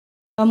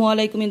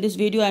Assalamualaikum. In this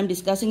video I am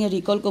discussing a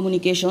recall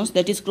communications,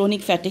 that is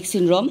chronic fatigue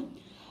syndrome.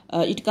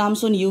 It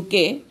comes on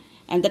UK,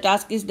 and the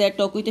task is that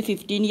talk with a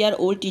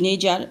 15-year-old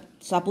teenager.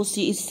 Suppose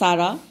she is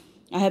Sarah.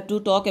 I have to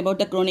talk about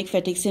the chronic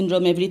fatigue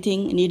syndrome,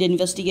 everything need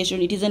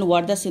investigation. It is an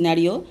what the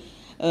scenario.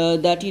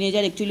 The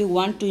teenager actually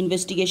want to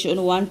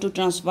investigation, want to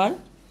transfer,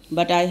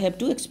 but I have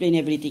to explain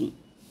everything.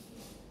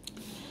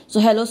 So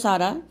hello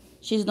Sarah,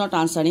 she is not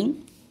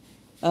answering.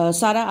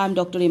 Sarah, I am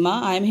Dr.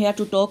 Ima. I am here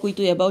to talk with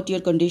you about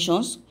your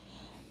conditions.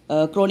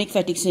 Chronic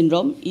fatigue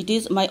syndrome. It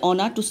is my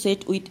honor to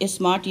sit with a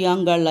smart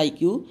young girl like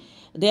you.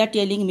 They are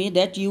telling me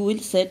that you will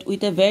sit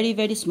with a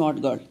very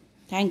smart girl.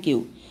 Thank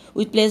you.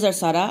 With pleasure,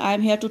 Sarah. I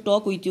am here to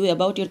talk with you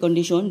about your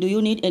condition. Do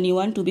you need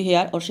anyone to be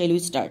here, or shall we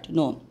start?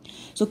 No.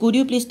 So could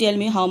you please tell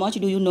me how much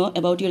do you know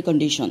about your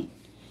condition?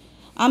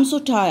 I'm so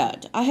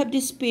tired. I have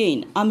this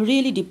pain. I'm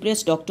really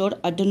depressed, doctor.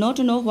 I do not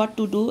know what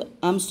to do.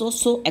 I'm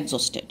so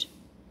exhausted.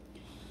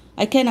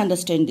 I can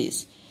understand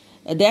this.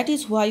 That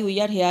is why we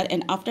are here,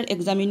 and after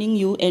examining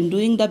you and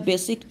doing the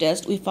basic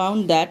test, we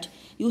found that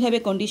you have a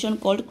condition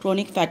called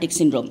chronic fatigue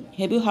syndrome.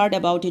 Have you heard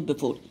about it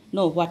before?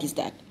 No, what is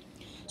that?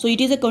 So it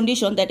is a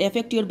condition that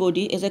affects your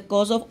body as a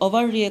cause of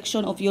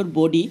overreaction of your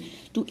body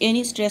to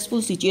any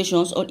stressful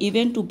situations or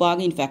even to bug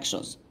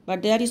infections.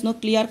 But there is no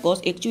clear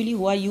cause actually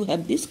why you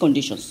have these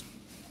conditions.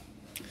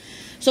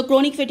 So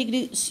chronic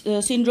fatigue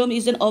syndrome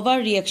is an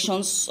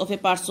overreactions of a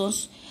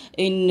person's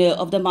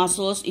of the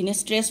muscles in a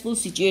stressful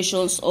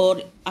situations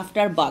or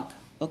after bug,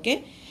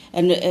 okay,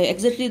 and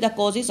exactly the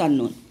cause is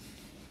unknown.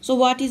 So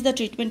what is the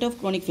treatment of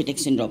chronic fatigue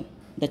syndrome,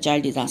 the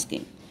child is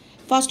asking.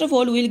 First of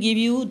all, we'll give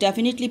you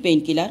definitely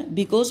painkiller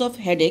because of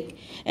headache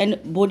and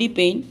body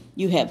pain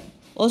you have.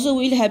 Also,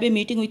 we'll have a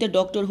meeting with a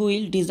doctor who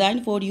will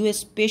design for you a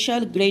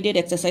special graded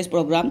exercise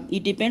program.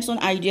 It depends on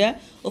idea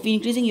of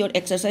increasing your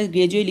exercise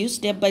gradually,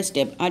 step by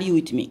step. Are you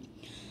with me?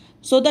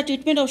 So the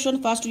treatment option,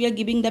 first we are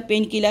giving the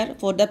painkiller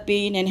for the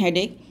pain and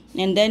headache,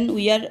 and then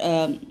we are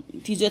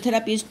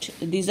physiotherapist.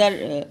 These are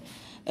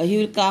he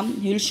will come,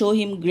 he will show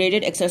him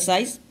graded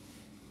exercise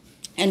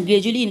and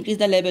gradually increase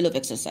the level of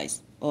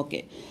exercise.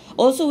 Okay.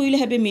 Also we will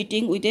have a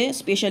meeting with a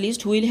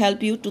specialist who will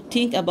help you to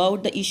think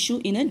about the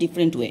issue in a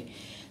different way.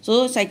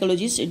 So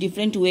psychologist, a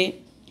different way.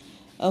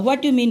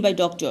 What do you mean by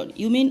doctor?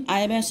 You mean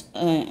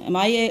am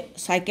I a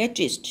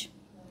psychiatrist?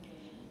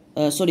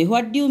 Sorry,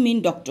 what do you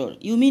mean doctor?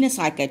 You mean a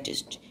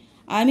psychiatrist.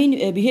 I mean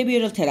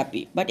behavioral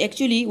therapy, but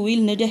actually we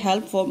will need a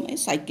help from a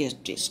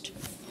psychiatrist.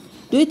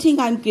 Do you think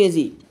I'm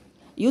crazy?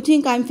 You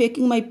think I'm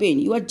faking my pain?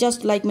 You are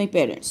just like my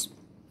parents.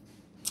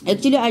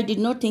 Actually, I did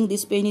not think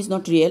this pain is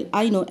not real.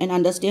 I know and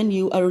understand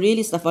you are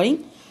really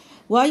suffering.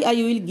 Why I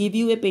will give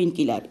you a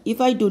painkiller? If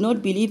I do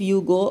not believe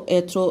you go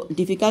through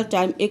difficult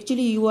time,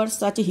 actually you are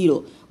such a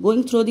hero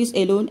going through this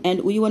alone,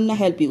 and we wanna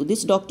help you.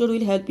 This doctor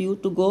will help you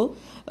to go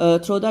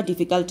through the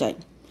difficult time.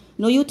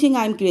 No, you think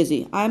I am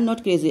crazy. I am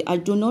not crazy. I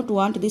do not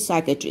want this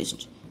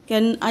psychiatrist.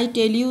 Can I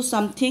tell you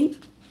something?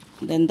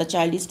 Then the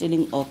child is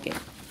telling, okay.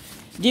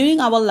 During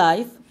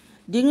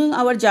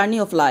our journey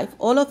of life,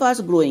 all of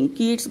us growing,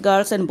 kids,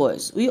 girls and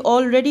boys, we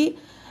all really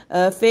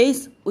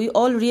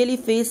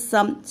face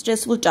some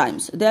stressful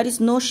times. There is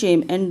no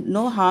shame and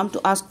no harm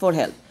to ask for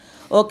help.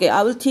 Okay,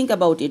 I will think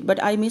about it,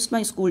 but I missed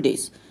my school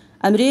days.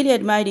 I'm really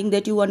admiring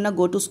that you wanna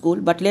go to school,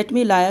 but let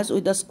me liaise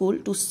with the school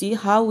to see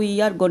how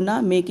we are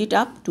gonna make it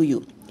up to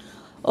you.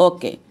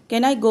 Okay,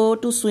 can I go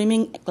to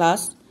swimming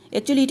class?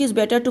 Actually, it is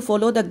better to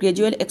follow the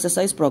gradual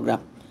exercise program.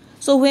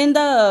 So when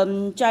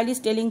the child is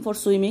telling for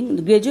swimming,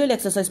 the gradual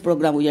exercise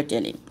program we are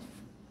telling.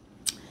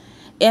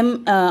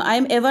 I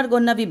am ever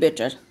gonna be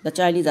better, the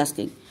child is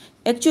asking.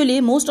 Actually,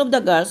 most of the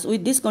girls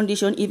with this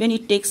condition, even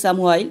it takes some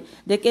while,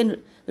 they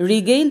can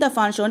regain the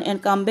function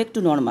and come back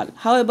to normal.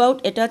 How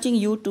about attaching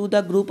you to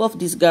the group of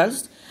these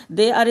girls?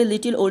 They are a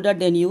little older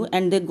than you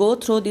and they go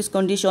through this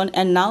condition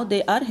and now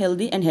they are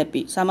healthy and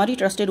happy. Summary,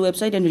 trusted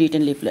website and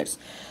written leaflets.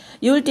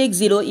 You will take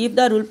 0 if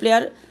the role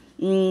player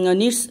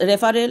needs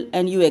referral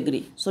and you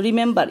agree. So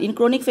remember, in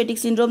chronic fatigue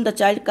syndrome, the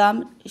child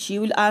comes, she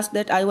will ask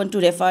that I want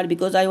to refer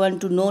because I want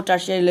to know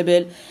tertiary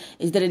level.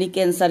 Is there any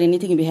cancer,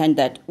 anything behind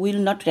that? We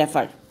will not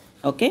refer.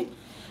 Okay.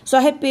 So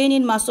I have pain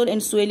in muscle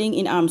and swelling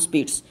in arm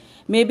pits.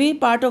 Maybe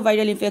part of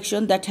viral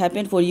infection that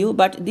happened for you,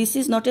 but this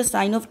is not a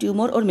sign of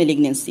tumor or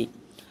malignancy.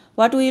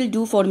 What will you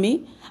do for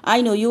me?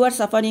 I know you are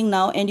suffering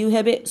now and you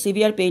have a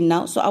severe pain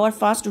now. So our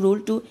first rule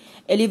to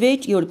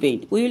alleviate your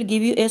pain. We will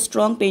give you a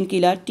strong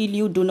painkiller till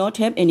you do not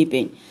have any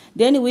pain.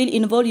 Then we will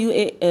involve you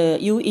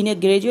in a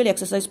gradual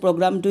exercise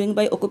program doing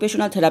by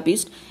occupational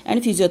therapist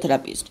and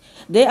physiotherapist.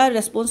 They are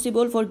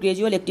responsible for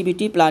gradual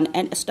activity plan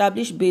and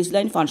establish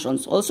baseline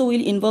functions. Also, we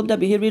will involve the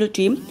behavioral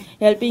team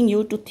helping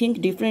you to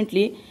think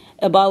differently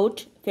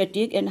about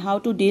fatigue and how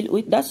to deal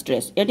with the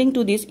stress. Adding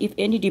to this, if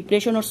any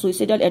depression or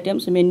suicidal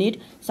attempts may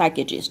need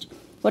psychiatrist.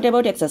 What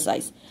about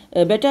exercise?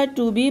 Better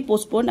to be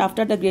postponed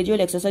after the gradual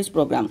exercise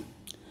program.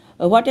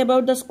 What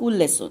about the school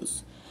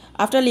lessons?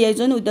 After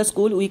liaison with the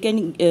school, we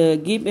can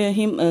give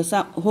him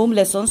some home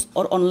lessons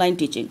or online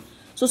teaching.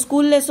 So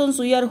school lessons,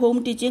 we are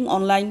home teaching,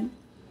 online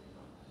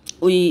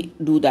we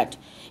do that.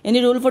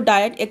 Any rule for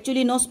diet?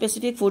 Actually, no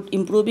specific food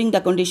improving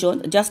the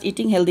condition, just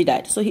eating healthy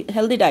diet. So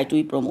healthy diet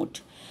we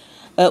promote.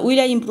 Will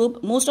I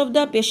improve? Most of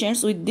the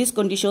patients with this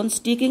condition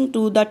sticking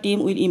to the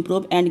team will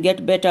improve and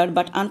get better,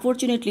 but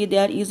unfortunately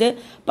there is a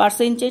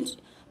percentage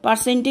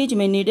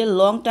may need a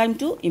long time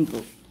to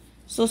improve.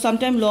 So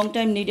sometimes long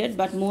time needed,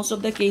 but most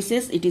of the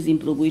cases it is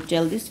improved. We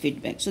tell this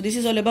feedback. So this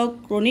is all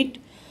about chronic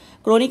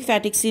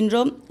fatigue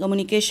syndrome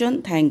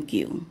communication. Thank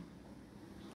you.